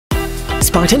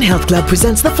Spartan Health Club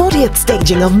presents the 40th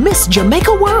staging of Miss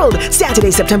Jamaica World, Saturday,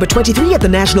 September 23 at the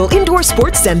National Indoor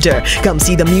Sports Center. Come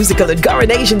see the musical and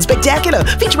Coronation Spectacular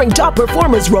featuring top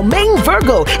performers Romain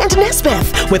Virgo and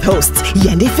Nesbeth with hosts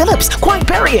Yendi Phillipps,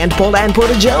 Perry and Paula-Anne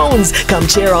Porter-Jones. Come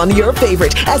cheer on your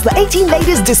favorite as the 18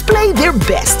 ladies display their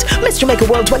best. Miss Jamaica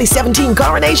World 2017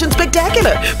 Coronation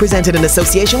Spectacular, presented in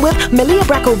association with Melia,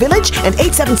 Braco Village and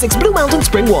 876 Blue Mountain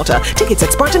Spring Water. Tickets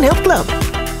at Spartan Health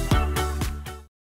Club.